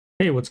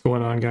Hey, what's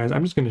going on, guys?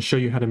 I'm just going to show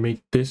you how to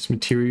make this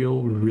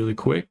material really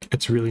quick.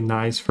 It's really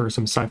nice for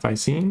some sci-fi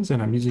scenes,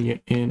 and I'm using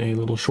it in a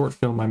little short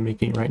film I'm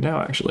making right now,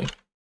 actually. But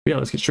yeah,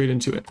 let's get straight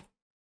into it.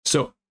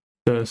 So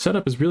the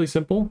setup is really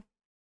simple.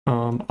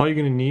 All you're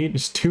going to need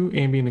is 2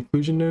 ambient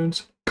occlusion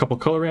nodes, a couple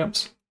color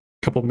ramps,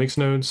 a couple mix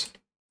nodes,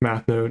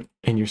 math node,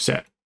 and you're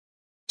set.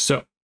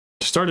 So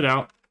to start it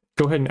out,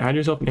 go ahead and add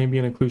yourself an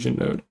ambient occlusion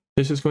node.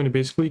 This is going to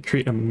basically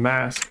create a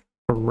mask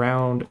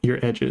around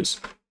your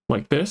edges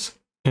like this.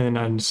 And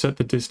then set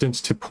the distance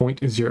to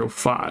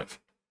 0.05.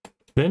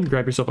 Then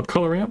grab yourself a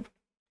color ramp,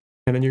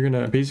 and then you're going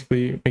to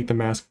basically make the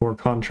mask more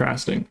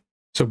contrasting.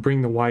 So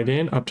bring the white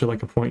in up to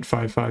like a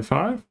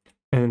 0.555,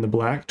 and then the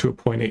black to a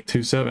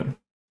 0.827.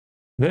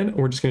 Then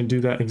we're just going to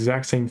do that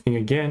exact same thing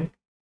again,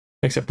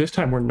 except this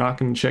time we're not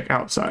going to check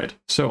outside.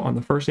 So on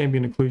the first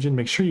ambient occlusion,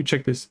 make sure you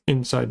check this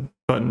inside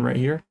button right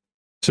here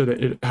so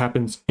that it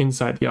happens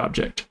inside the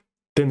object.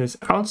 Then this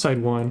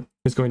outside one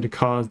is going to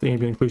cause the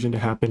ambient occlusion to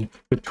happen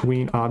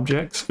between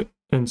objects,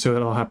 and so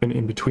it'll happen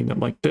in between them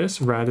like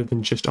this rather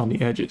than just on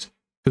the edges,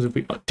 because if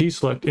we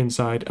deselect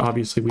inside,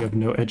 obviously we have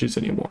no edges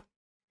anymore.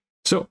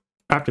 So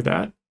after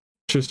that,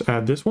 just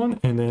add this one,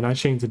 and then I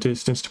change the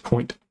distance to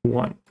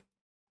 0.1.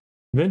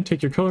 Then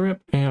take your color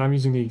ramp, and I'm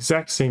using the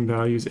exact same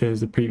values as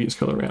the previous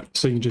color ramp,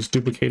 so you can just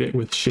duplicate it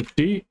with Shift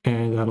D,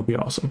 and that'll be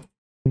awesome.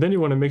 And then you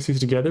want to mix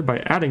these together by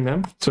adding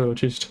them, so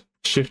just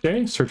Shift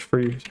A, search for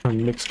your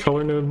mixed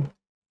color node,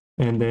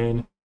 and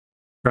then,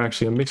 or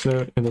actually a mix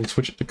node, and then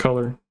switch it to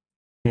color,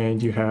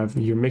 and you have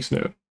your mix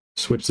node.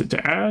 Switch it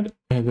to add,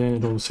 and then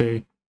it'll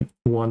say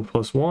 1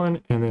 +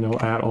 1, and then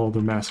it'll add all the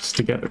masks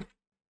together.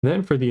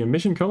 Then for the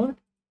emission color,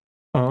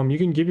 you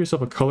can give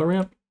yourself a color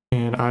ramp,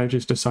 and I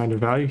just assigned a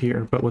value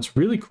here, but what's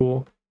really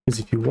cool is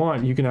if you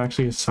want, you can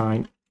actually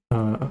assign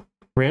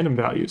random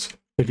values.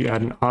 If you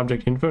add an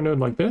object info node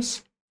like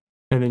this,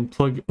 and then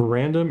plug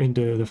random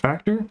into the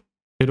factor,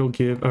 it'll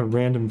give a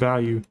random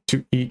value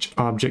to each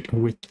object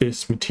with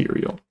this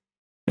material.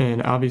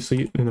 And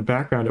obviously in the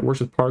background, it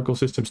works with particle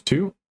systems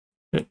too,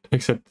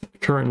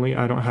 except currently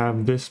I don't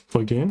have this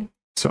plugged in.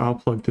 So I'll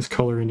plug this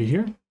color into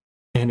here,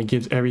 and it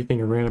gives everything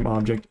a random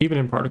object, even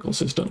in particle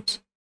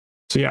systems.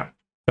 So yeah,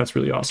 that's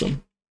really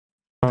awesome.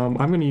 I'm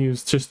going to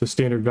use just the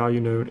standard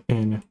value node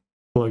and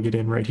plug it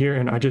in right here.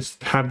 And I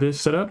just have this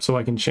set up so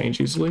I can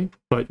change easily.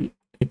 But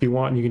if you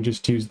want, you can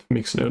just use the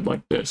mix node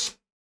like this.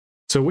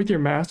 So with your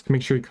mask,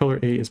 make sure your color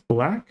A is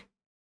black.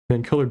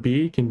 Then color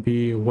B can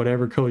be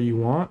whatever color you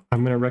want.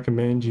 I'm going to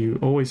recommend you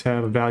always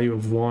have a value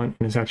of 1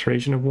 and a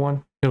saturation of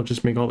 1. It'll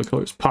just make all the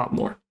colors pop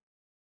more.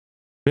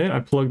 Then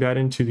I plug that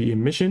into the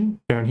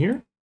emission down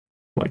here,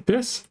 like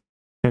this.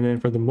 And then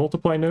for the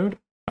multiply node,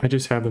 I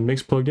just have the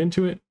mix plugged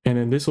into it. And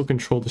then this will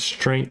control the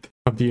strength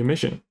of the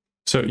emission.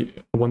 So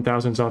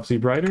 1000 is obviously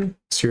brighter,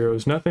 0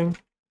 is nothing.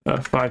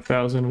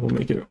 5000 will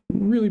make it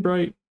really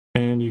bright,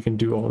 and you can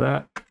do all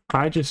that.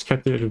 I just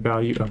kept it at a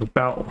value of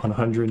about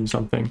 100 and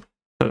something,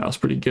 so that was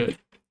pretty good.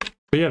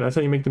 But yeah, that's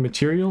how you make the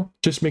material.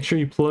 Just make sure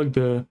you plug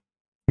the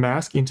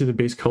mask into the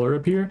base color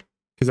up here,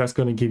 because that's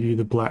going to give you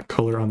the black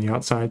color on the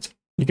outsides.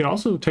 You can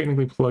also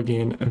technically plug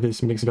in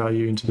this mix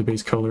value into the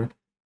base color,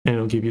 and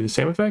it'll give you the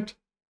same effect.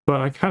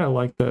 But I kind of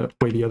like the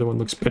way the other one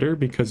looks better,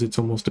 because it's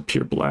almost a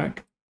pure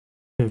black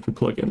if we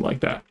plug in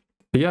like that.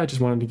 But yeah, I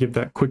just wanted to give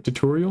that quick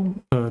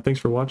tutorial. Thanks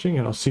for watching,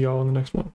 and I'll see y'all in the next one.